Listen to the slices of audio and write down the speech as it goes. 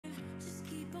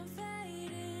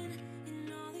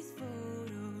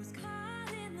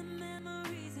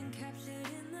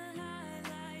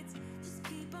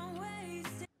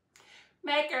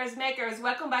Makers,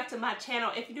 welcome back to my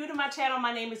channel. If you're new to my channel,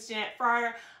 my name is Jeanette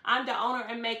Fryer. I'm the owner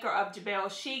and maker of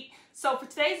JeBelle Sheek. So for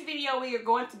today's video, we are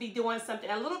going to be doing something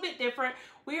a little bit different.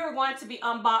 We are going to be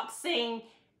unboxing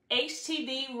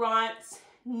htVront's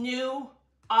new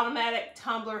automatic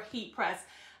tumbler heat press.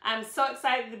 I'm so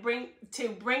excited to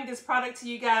bring this product to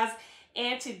you guys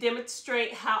and to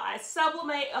demonstrate how I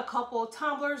sublimate a couple of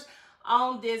tumblers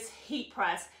on this heat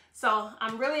press. So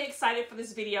I'm really excited for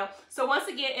this video. So once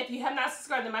again, if you have not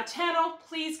subscribed to my channel,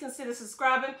 please consider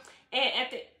subscribing. And at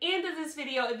the end of this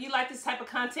video, if you like this type of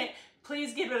content,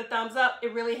 please give it a thumbs up.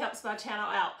 It really helps my channel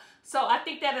out. So I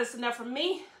think that is enough for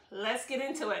me. Let's get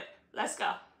into it. Let's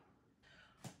go.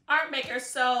 Art makers,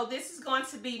 so this is going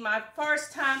to be my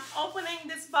first time opening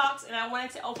this box, and I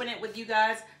wanted to open it with you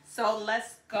guys. So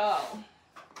let's go.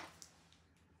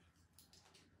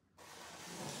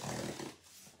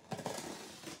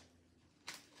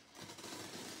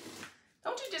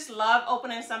 Don't you just love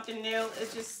opening something new?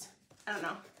 It's just, I don't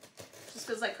know, it just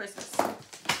feels like Christmas.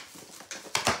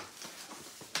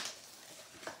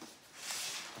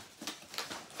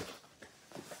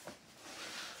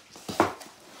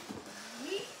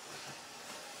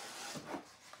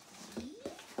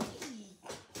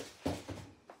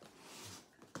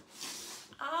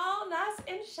 Oh, nice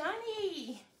and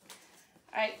shiny.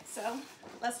 All right, so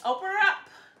let's open her up.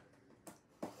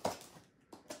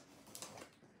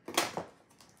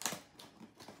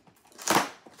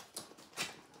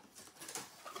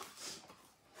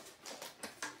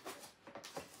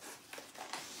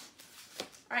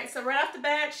 All right, so right off the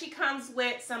bat, she comes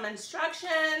with some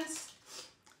instructions,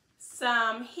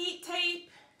 some heat tape,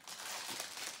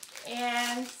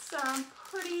 and some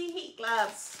pretty heat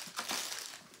gloves.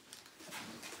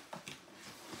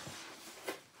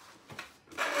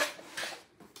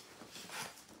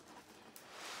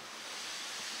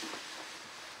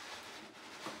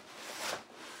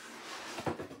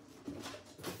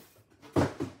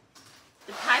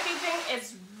 The packaging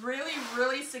is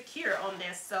really secure on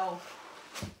this, so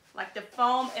like the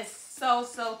foam is so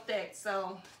thick,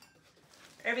 so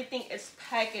everything is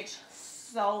packaged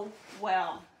so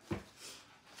well.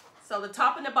 So the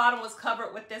top and the bottom was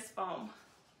covered with this foam.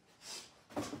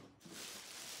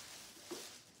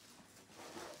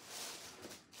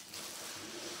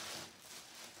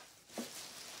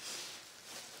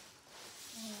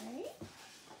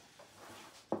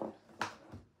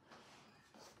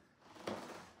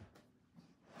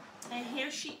 And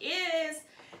here she is.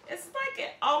 It's like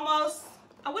it almost,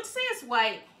 I would say it's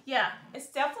white. Yeah, it's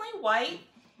definitely white,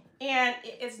 and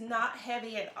it is not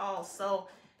heavy at all. So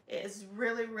it is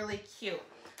really cute.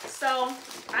 So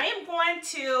I am going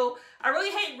to, I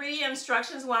really hate reading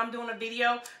instructions while I'm doing a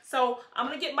video. So I'm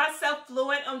going to get myself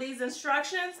fluent on these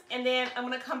instructions, and then I'm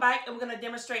going to come back and we're going to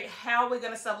demonstrate how we're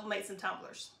going to sublimate some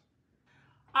tumblers.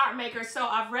 Art maker, so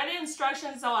I've read the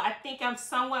instructions, so I think I'm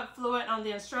somewhat fluent on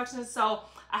the instructions. So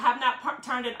I have not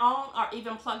turned it on or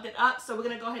even plugged it up, so we're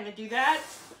going to go ahead and do that.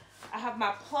 I have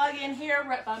my plug in here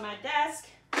right by my desk.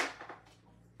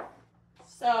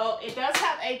 So it does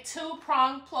have a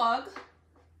 2-prong plug.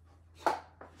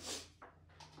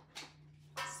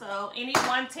 So any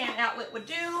 110 outlet would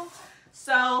do.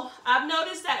 So I've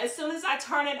noticed that as soon as I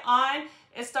turn it on,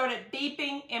 it started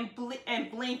beeping and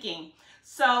blinking.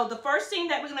 So the first thing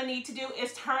that we're going to need to do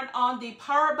is turn on the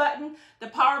power button. The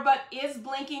power button is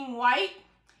blinking white,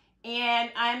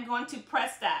 and I'm going to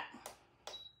press that.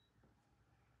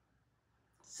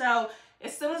 So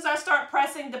as soon as I start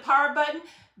pressing the power button,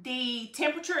 the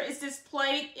temperature is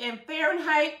displayed in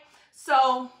Fahrenheit.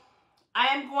 So I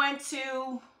am going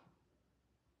to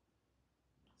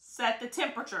set the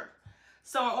temperature.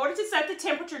 So in order to set the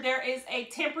temperature, there is a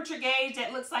temperature gauge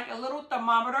that looks like a little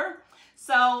thermometer.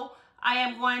 So I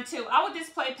am going to, I will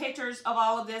display pictures of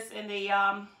all of this in the,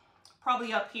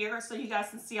 probably up here, so you guys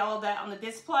can see all of that on the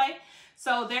display.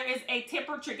 So there is a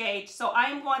temperature gauge. So I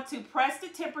am going to press the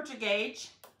temperature gauge,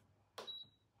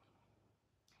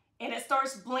 and it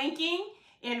starts blinking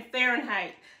in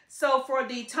Fahrenheit. So for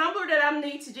the tumbler that I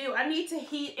need to do, I need to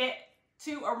heat it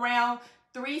to around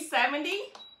 370.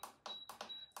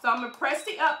 So I'm gonna press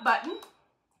the up button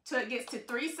till it gets to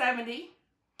 370.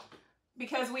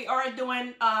 Because we are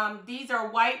doing, these are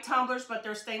white tumblers, but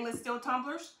they're stainless steel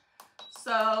tumblers.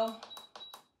 So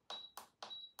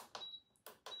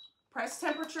press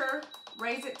temperature,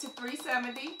 raise it to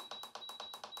 370.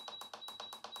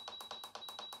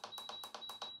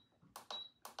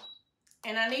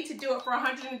 And I need to do it for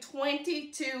 120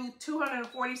 to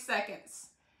 240 seconds.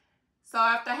 So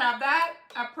after I have that,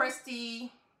 I press the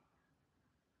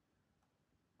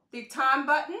time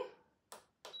button,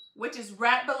 which is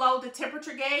right below the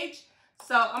temperature gauge.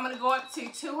 So I'm going to go up to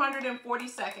 240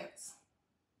 seconds.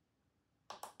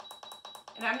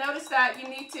 And I've noticed that you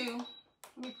need to,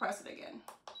 let me press it again.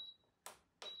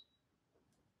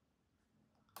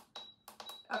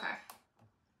 Okay.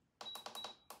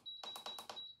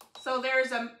 So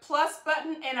there's a plus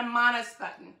button and a minus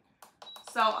button.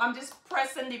 So I'm just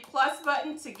pressing the plus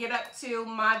button to get up to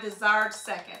my desired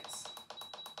seconds.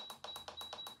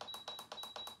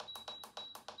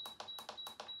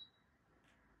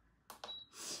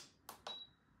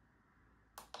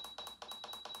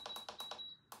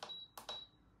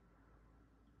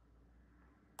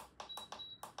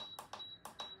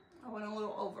 I went a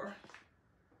little over.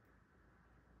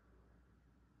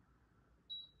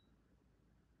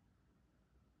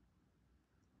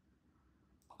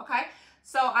 Okay,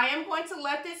 so I am going to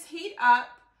let this heat up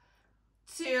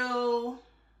to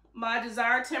my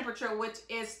desired temperature, which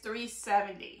is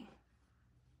 370.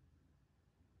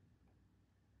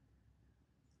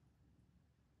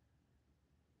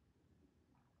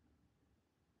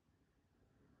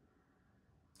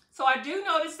 So I do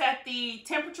notice that the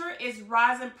temperature is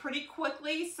rising pretty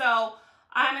quickly, so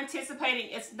I'm anticipating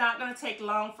it's not going to take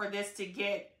long for this to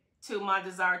get to my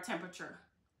desired temperature.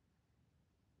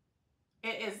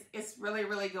 It's really,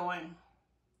 really going.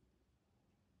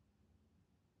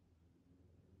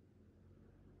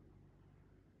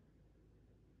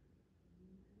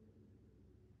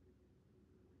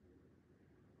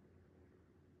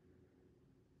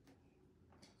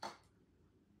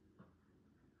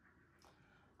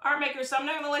 Art makers, so I'm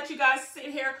not going to let you guys sit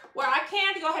here. Where I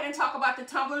can go ahead and talk about the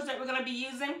tumblers that we're going to be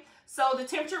using. So the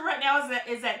temperature right now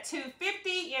is at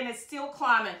 250 and it's still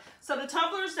climbing. So the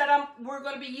tumblers that we're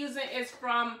going to be using is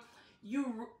from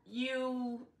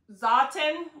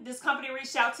Zaten. This company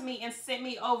reached out to me and sent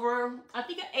me over, I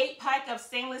think, an 8-pack of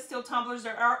stainless steel tumblers.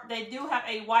 They do have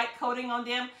a white coating on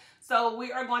them. So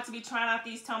we are going to be trying out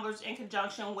these tumblers in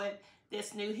conjunction with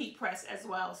this new heat press as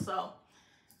well. So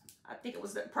I think it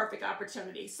was the perfect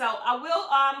opportunity. So I will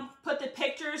put the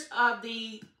pictures of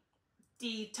the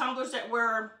tumblers that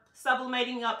we're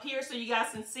sublimating up here so you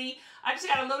guys can see. I just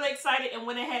got a little excited and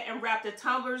went ahead and wrapped the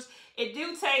tumblers. It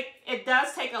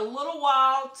does take a little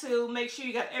while to make sure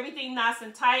you got everything nice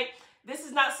and tight. This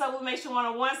is not Sublimation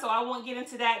 101, so I won't get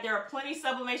into that. There are plenty of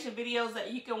sublimation videos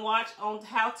that you can watch on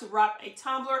how to wrap a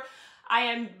tumbler. I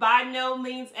am by no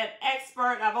means an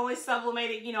expert. I've only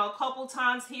sublimated, a couple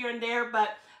times here and there,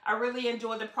 but I really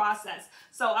enjoy the process.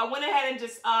 So I went ahead and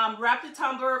just wrapped the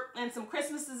tumbler in some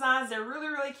Christmas designs. They're really,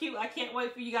 really cute. I can't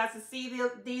wait for you guys to see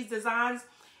these designs.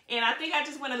 And I think I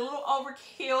just went a little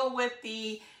overkill with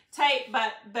the tape,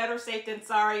 but better safe than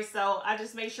sorry. So I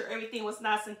just made sure everything was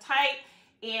nice and tight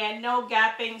and no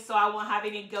gapping, so I won't have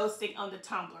any ghosting on the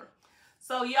tumbler.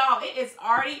 So y'all, it is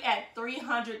already at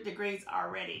 300 degrees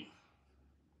already.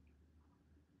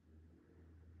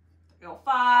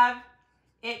 305.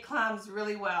 It climbs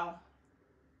really well.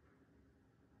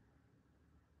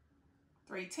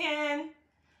 310.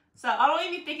 So I don't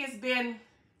even think it's been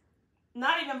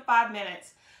not even 5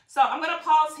 minutes. So I'm going to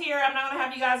pause here. I'm not going to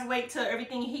have you guys wait till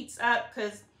everything heats up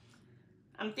because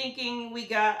I'm thinking we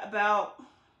got about,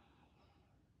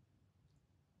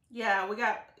 it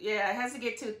has to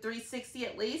get to 360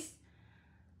 at least.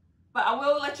 But I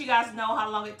will let you guys know how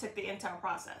long it took the entire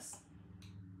process.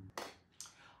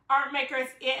 Art makers,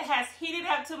 it has heated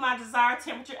up to my desired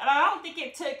temperature, and I don't think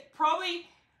it took probably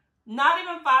not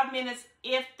even 5 minutes,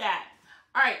 if that.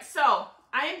 All right, so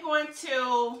I am going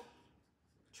to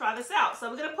try this out. So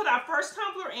we're going to put our first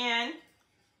tumbler in,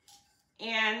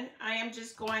 and I am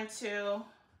just going to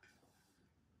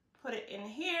put it in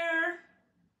here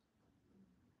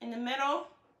in the middle,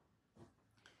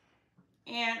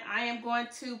 and I am going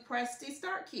to press the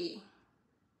start key.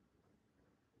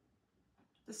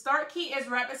 The start key is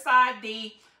right beside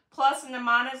the plus and the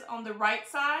minus on the right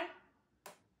side.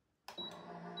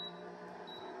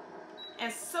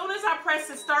 As soon as I press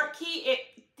the start key,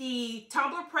 the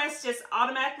tumbler press just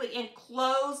automatically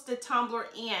enclosed the tumbler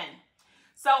in.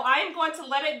 So I am going to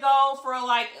let it go for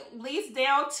like at least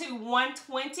down to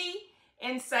 120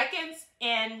 in seconds.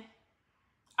 And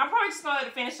I'm probably just going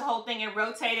to finish the whole thing and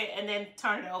rotate it and then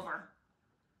turn it over.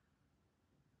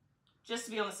 Just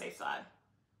to be on the safe side.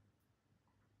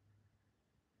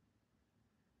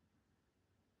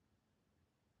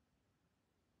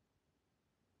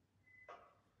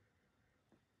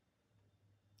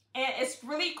 And it's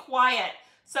really quiet.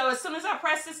 So as soon as I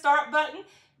press the start button,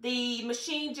 the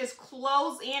machine just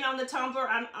closed in on the tumbler.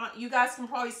 You guys can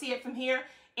probably see it from here.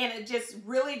 And it just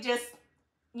really just,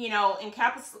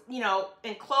 enclosed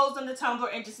on the tumbler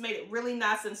and just made it really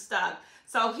nice and stuck.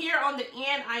 So here on the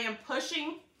end, I am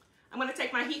pushing. I'm going to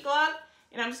take my heat glove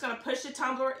And I'm just gonna push the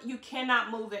tumbler. You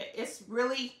cannot move it. It's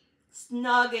really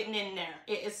snug and in there.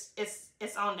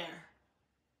 It's on there.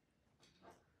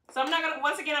 So I'm not gonna,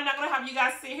 once again, I'm not gonna have you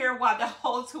guys sit here while the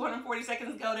whole 240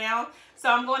 seconds go down. So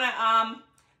I'm gonna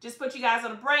just put you guys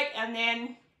on a break, and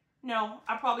then, no,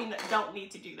 I probably don't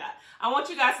need to do that. I want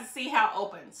you guys to see how it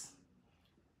opens.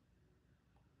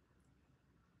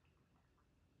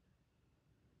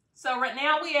 So right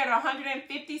now we are at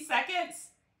 150 seconds.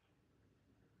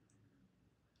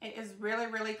 It is really,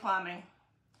 really climbing.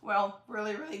 Well,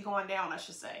 really, really going down, I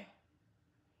should say.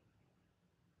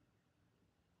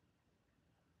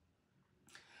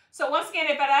 So once again,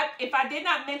 if I did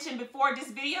not mention before, this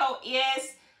video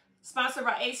is sponsored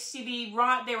by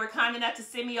htvront. They were kind enough to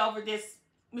send me over this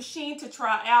machine to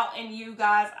try out. And you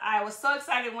guys, I was so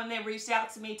excited when they reached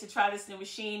out to me to try this new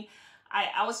machine.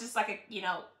 I was just like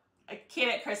a kid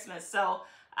at Christmas. So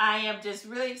I am just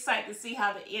really excited to see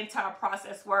how the entire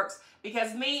process works.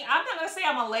 Because me, I'm not going to say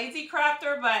I'm a lazy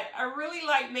crafter, but I really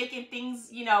like making things,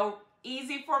 you know,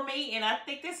 easy for me. And I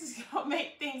think this is going to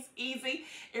make things easy.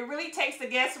 It really takes the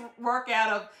guesswork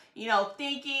out of, you know,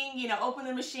 thinking, you know,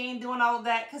 opening the machine, doing all of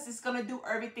that, because it's going to do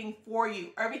everything for you.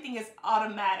 Everything is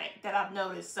automatic that I've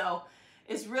noticed. So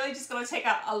it's really just going to take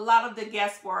out a lot of the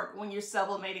guesswork when you're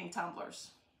sublimating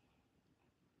tumblers.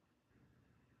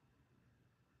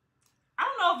 I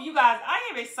don't know if you guys, I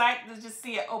am excited to just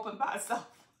see it open by itself.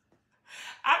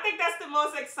 I think that's the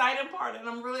most exciting part, and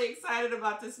I'm really excited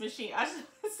about this machine. I just want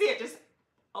to see it just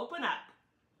open up.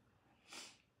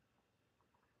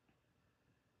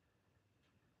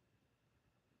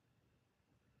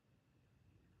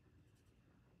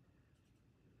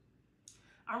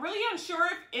 I'm really unsure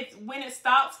if when it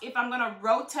stops, if I'm going to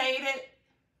rotate it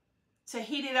to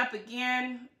heat it up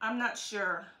again. I'm not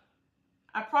sure.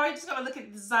 I'm probably just going to look at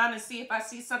the design and see if I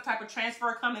see some type of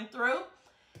transfer coming through.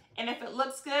 And if it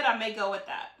looks good, I may go with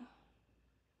that.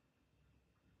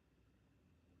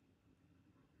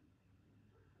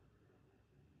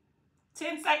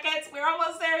 $10 seconds. We're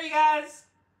almost there, you guys.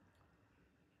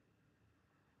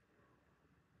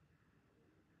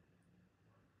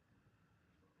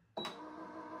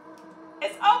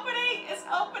 It's opening. It's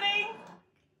opening.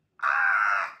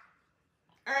 Ah!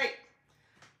 All right.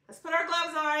 Let's put our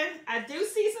gloves on. I do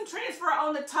see some transfer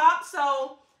on the top,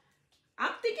 so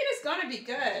I'm thinking it's going to be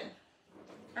good.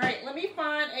 All right, let me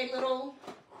find a little,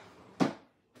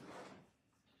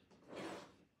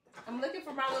 I'm looking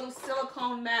for my little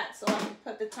silicone mat so I can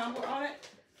put the tumbler on it.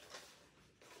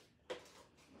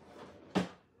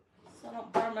 So I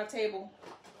don't burn my table.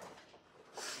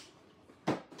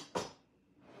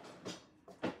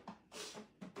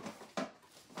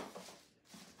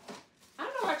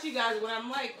 You guys, when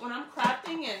I'm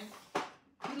crafting and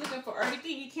you're looking for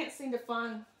everything, you can't seem to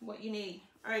find what you need.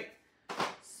 All right,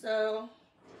 so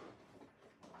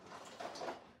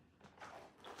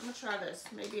I'm gonna try this.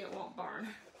 Maybe it won't burn.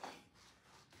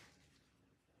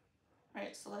 All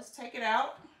right, so let's take it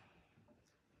out.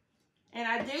 And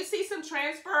I do see some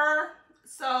transfer,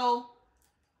 so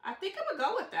I think I'm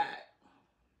gonna go with that.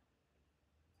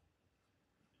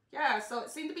 Yeah, so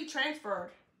it seemed to be transferred.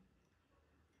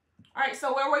 All right,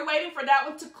 so while we're waiting for that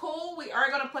one to cool, we are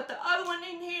going to put the other one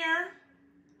in here.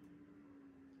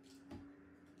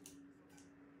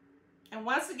 And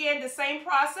once again, the same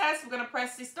process. We're going to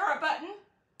press the start button.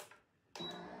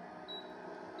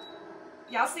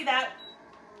 Y'all see that?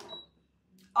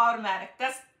 Automatic.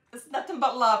 That's nothing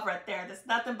but love right there. That's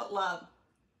nothing but love.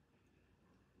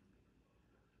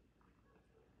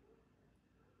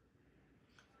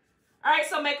 All right,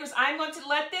 so makers, I'm going to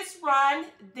let this run.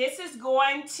 This is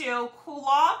going to cool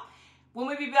off. When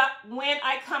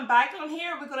I come back on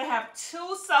here, we're going to have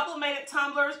 2 sublimated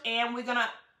tumblers, and we're going to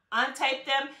untape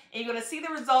them, and you're going to see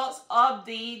the results of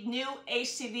the new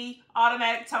HTV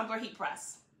automatic tumbler heat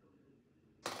press.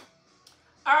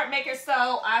 All right, makers,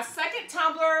 so our second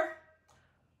tumbler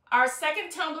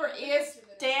is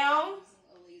down.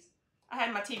 I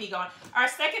had my TV going. Our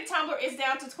second tumbler is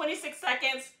down to 26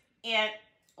 seconds, and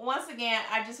once again,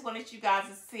 I just wanted you guys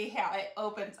to see how it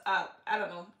opens up. I don't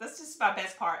know. That's just my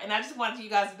best part. And I just wanted you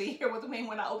guys to be here with me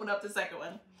when I open up the second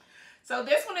one. So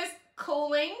this one is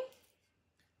cooling.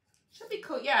 Should be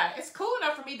cool. Yeah, it's cool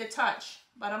enough for me to touch.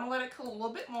 But I'm going to let it cool a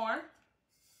little bit more.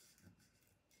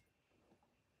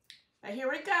 Now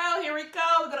here we go. Here we go.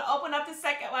 We're going to open up the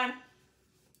second one.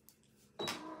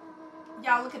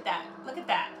 Y'all, look at that. Look at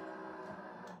that.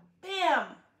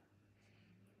 Bam.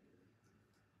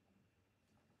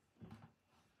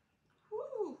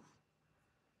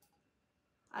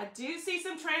 I do see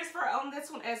some transfer on this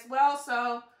one as well,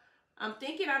 so I'm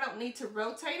thinking I don't need to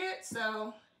rotate it,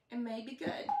 so it may be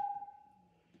good.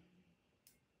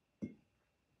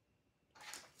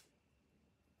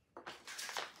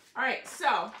 All right,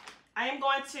 so I am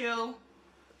going to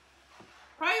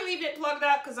probably leave it plugged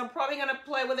up because I'm probably going to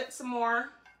play with it some more.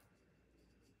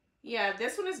 Yeah,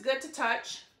 this one is good to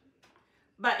touch.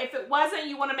 But if it wasn't,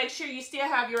 you want to make sure you still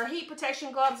have your heat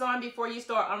protection gloves on before you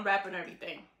start unwrapping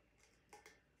everything.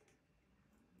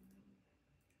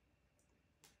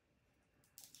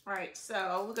 All right,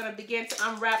 so we're going to begin to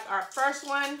unwrap our first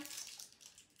one.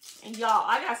 And y'all,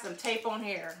 I got some tape on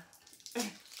here.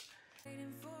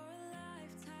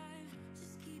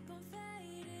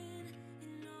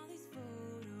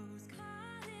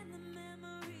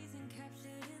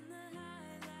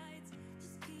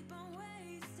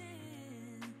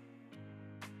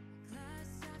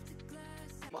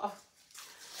 Oh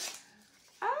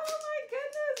my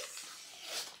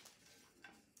goodness.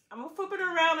 I'm gonna flip it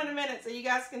around in a minute so you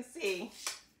guys can see.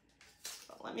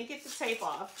 But let me get the tape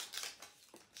off.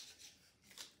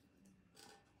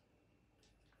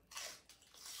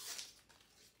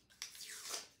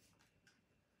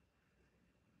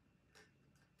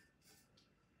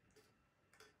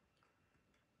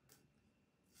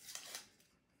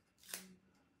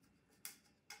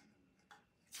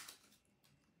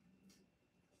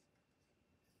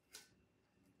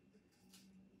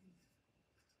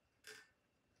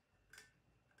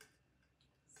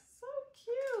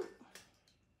 Cute.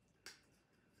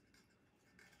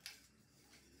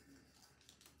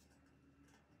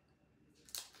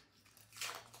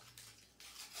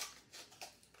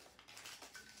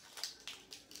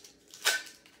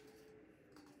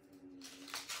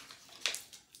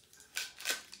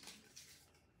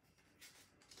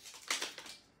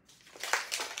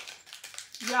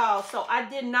 Y'all, so I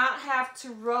did not have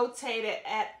to rotate it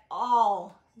at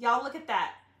all. Y'all look at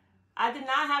that. I did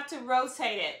not have to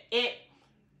rotate it. It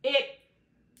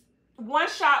one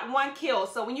shot, one kill.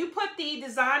 So when you put the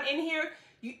design in here,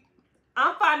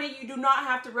 I'm finding you do not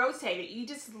have to rotate it. You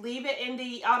just leave it in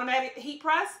the automatic heat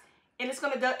press, and it's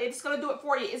gonna do it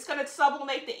for you. It's gonna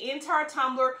sublimate the entire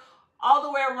tumbler all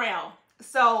the way around.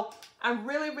 So I'm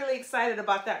really excited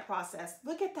about that process.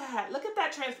 Look at that. Look at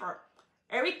that transfer.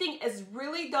 Everything is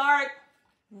really dark,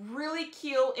 really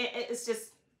cute. It's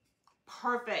just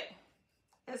perfect.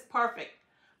 It's perfect.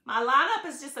 My lineup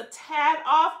is just a tad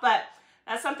off, but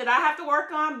that's something I have to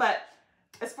work on. But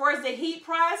as far as the heat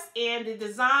press and the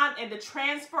design and the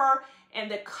transfer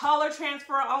and the color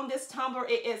transfer on this tumbler,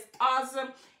 it is awesome.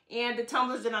 And the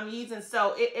tumblers that I'm using,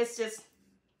 so it's just,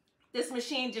 this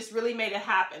machine just really made it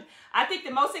happen. I think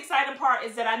the most exciting part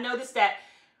is that I noticed that,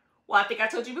 well, I think I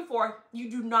told you before, you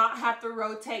do not have to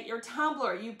rotate your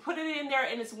tumbler. You put it in there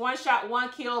and it's one shot, one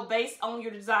kill based on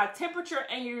your desired temperature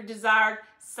and your desired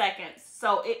seconds.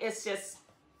 So it's just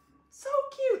so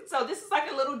cute. So this is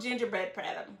like a little gingerbread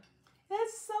pattern.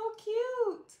 That's so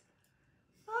cute.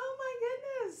 Oh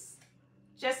my goodness.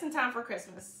 Just in time for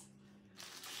Christmas.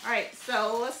 All right,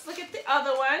 so let's look at the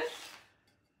other one.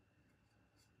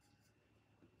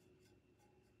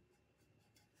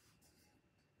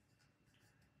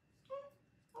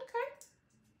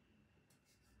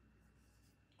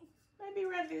 Be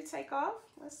ready to take off.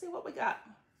 Let's see what we got.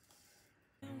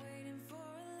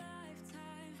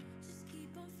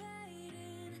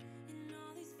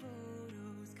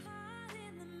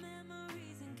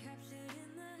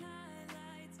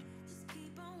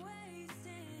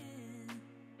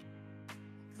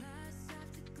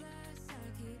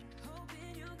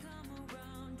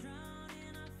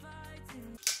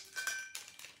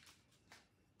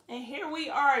 And here we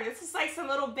are. This is like some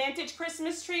little vintage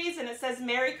Christmas trees, and it says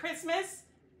Merry Christmas.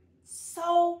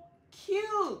 So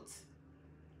cute.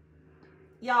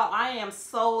 Y'all, I am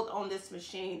sold on this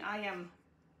machine. I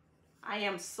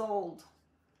am sold.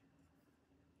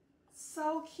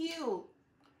 So cute.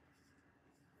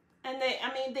 And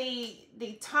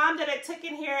the time that it took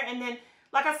in here, and then,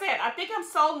 like I said, I think I'm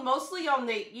sold mostly on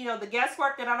the, the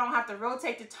guesswork that I don't have to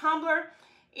rotate the tumbler.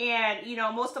 And,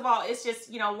 most of all, it's just,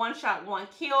 one shot, one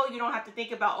kill. You don't have to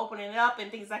think about opening it up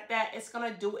and things like that. It's going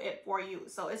to do it for you.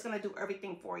 So it's going to do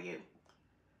everything for you.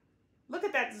 Look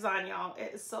at that design, y'all.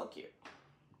 It is so cute.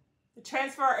 The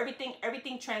transfer,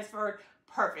 everything transferred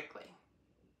perfectly.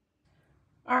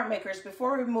 All right, makers,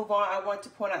 before we move on, I want to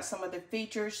point out some of the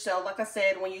features. So like I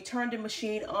said, when you turn the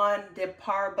machine on, the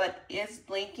power button is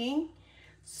blinking.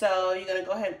 So you're going to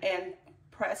go ahead and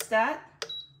press that.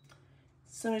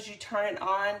 As soon as you turn it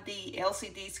on, the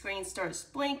LCD screen starts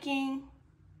blinking.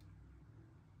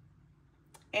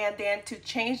 And then to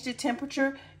change the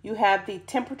temperature, you have the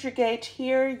temperature gauge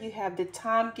here, you have the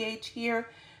time gauge here,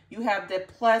 you have the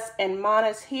plus and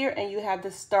minus here, and you have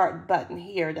the start button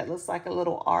here that looks like a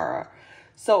little aura.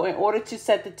 So in order to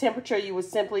set the temperature, you would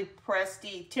simply press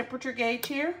the temperature gauge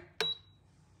here.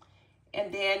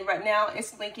 And then right now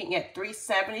it's linking at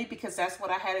 370 because that's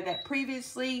what I had it at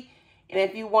previously. And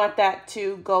if you want that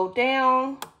to go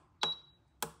down,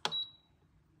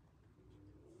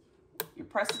 you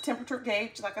press the temperature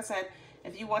gauge. Like I said,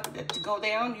 if you want it to go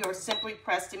down, you'll simply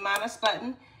press the minus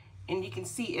button and you can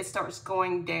see it starts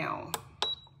going down.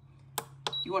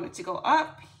 If you want it to go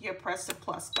up, you press the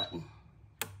plus button.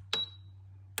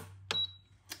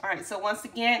 All right, so once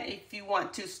again, if you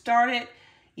want to start it,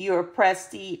 you press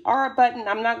the R button.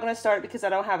 I'm not going to start it because I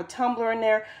don't have a tumbler in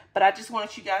there, but I just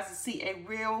wanted you guys to see a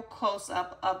real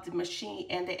close-up of the machine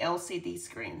and the LCD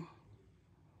screen.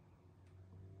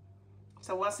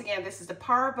 So once again, this is the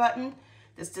power button.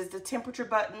 This is the temperature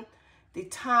button. The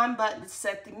time button to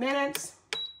set the minutes.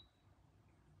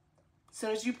 As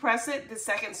soon as you press it, the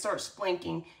second starts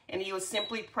blinking, and you will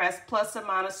simply press plus or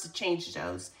minus to change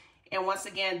those. And once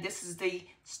again, this is the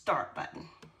start button.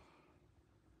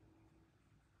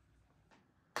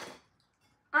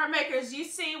 All right, makers, you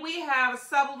see we have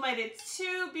sublimated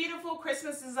 2 beautiful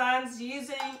Christmas designs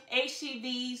using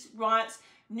htvront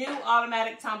new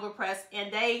automatic tumbler press,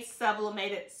 and they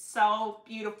sublimated so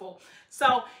beautiful.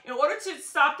 So in order to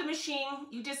stop the machine,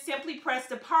 you just simply press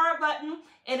the power button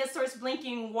and it starts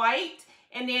blinking white,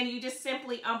 and then you just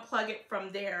simply unplug it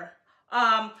from there.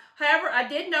 However, I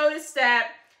did notice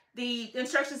that the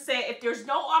instructions say if there's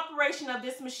no operation of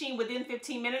this machine within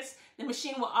 15 minutes, the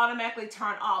machine will automatically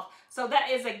turn off. So that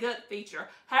is a good feature.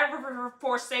 However,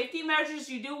 for safety measures,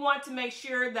 you do want to make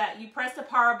sure that you press the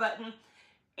power button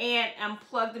and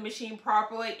unplug the machine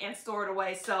properly and store it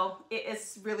away. So it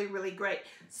is really, really great.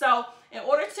 So in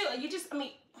order to,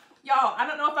 y'all, I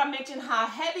don't know if I mentioned how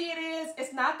heavy it is.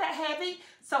 It's not that heavy.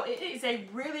 So it is a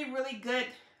really, really good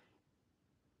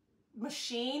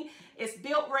machine. It's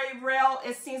built very well.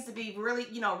 It seems to be really,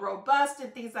 robust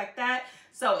and things like that.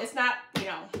 So it's not,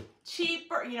 cheap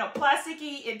or,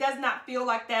 plasticky. It does not feel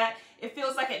like that. It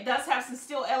feels like it does have some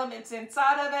steel elements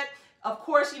inside of it. Of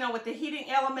course, with the heating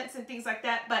elements and things like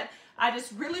that. But I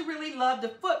just really, really love the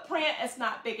footprint. It's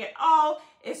not big at all.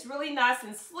 It's really nice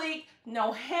and sleek.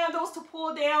 No handles to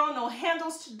pull down, no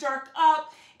handles to jerk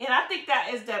up. And I think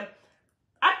that's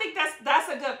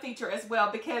a good feature as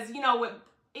well, because, with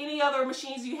any other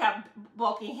machines, you have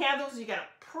bulky handles, you gotta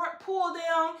pull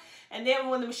down, and then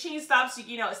when the machine stops,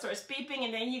 it starts beeping,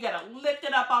 and then you gotta lift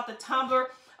it up off the tumbler.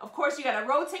 Of course, you gotta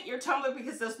rotate your tumbler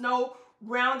because there's no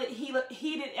rounded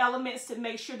heated elements to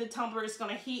make sure the tumbler is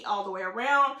gonna heat all the way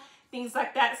around, things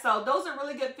like that. So those are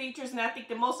really good features, and I think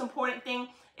the most important thing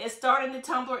is starting the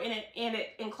tumbler, and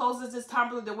it encloses this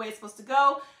tumbler the way it's supposed to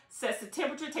go, sets the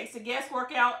temperature, takes the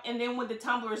guesswork out, and then when the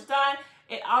tumbler is done,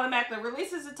 it automatically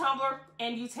releases the tumbler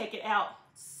and you take it out.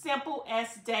 Simple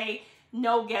as day,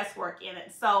 no guesswork in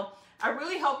it. So I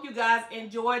really hope you guys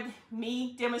enjoyed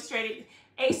me demonstrating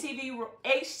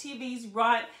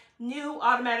htvront new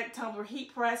automatic tumbler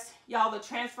heat press. Y'all, the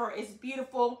transfer is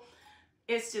beautiful.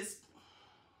 It's just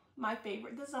my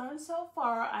favorite design so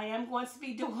far. I am going to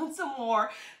be doing some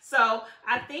more. So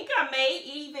I think I may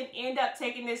even end up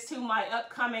taking this to my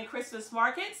upcoming Christmas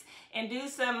markets and do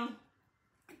some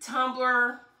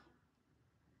tumbler,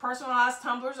 personalized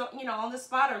tumblers, on the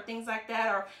spot or things like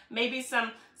that. Or maybe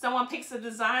someone picks a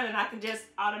design and I can just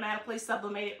automatically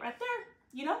sublimate it right there,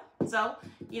 So,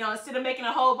 instead of making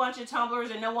a whole bunch of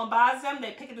tumblers and no one buys them,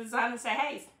 they pick a design and say,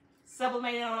 hey,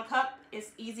 sublimate it on a cup.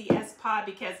 It's easy as pie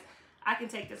because I can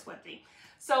take this with me.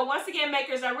 So once again,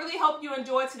 makers, I really hope you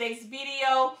enjoyed today's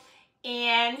video,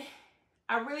 and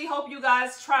I really hope you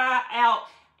guys try out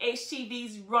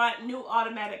htvront new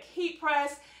automatic heat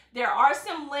press. There are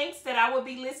some links that I will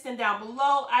be listing down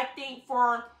below. I think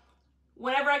for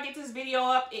whenever I get this video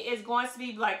up, it is going to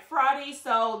be Black Friday.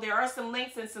 So there are some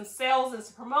links and some sales and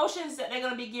some promotions that they're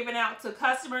going to be giving out to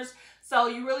customers. So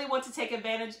you really want to take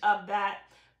advantage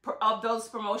of those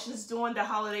promotions during the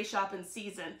holiday shopping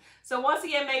season. So once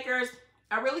again, makers,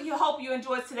 I really hope you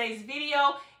enjoyed today's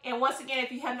video. And once again,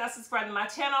 if you have not subscribed to my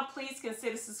channel, please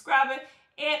consider subscribing.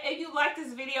 And if you like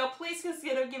this video, please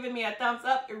consider giving me a thumbs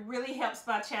up. It really helps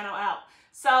my channel out.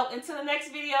 So until the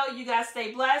next video, you guys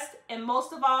stay blessed, and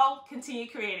most of all, continue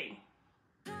creating.